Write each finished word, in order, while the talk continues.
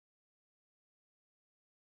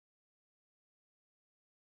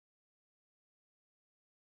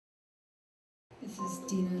This is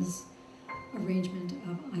Dena's arrangement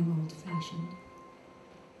of I'm Old-Fashioned.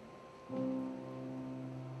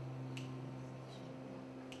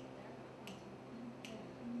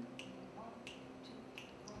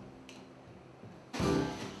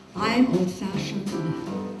 I'm old-fashioned.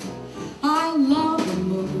 I love the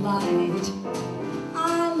moonlight.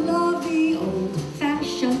 I love the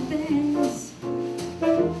old-fashioned things.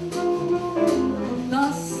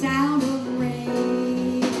 The sound of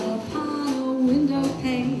rain upon a window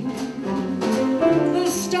pane. The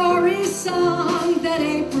story song that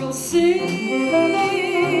April sings.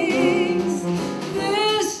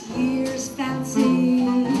 This year's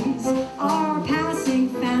fancies are passing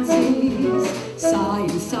fancies.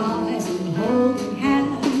 Sighing sighs and holding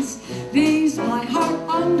hands. These my heart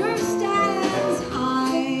understands.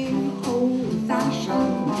 I'm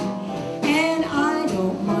old-fashioned and I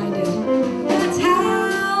don't mind it. That's how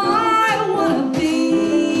I wanna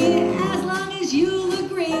be, as long as you'll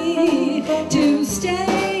agree to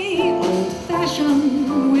stay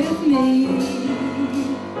old-fashioned with me.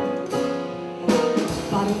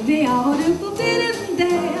 Ba-da-dee-ah-ba-doo-ba-dee-doo.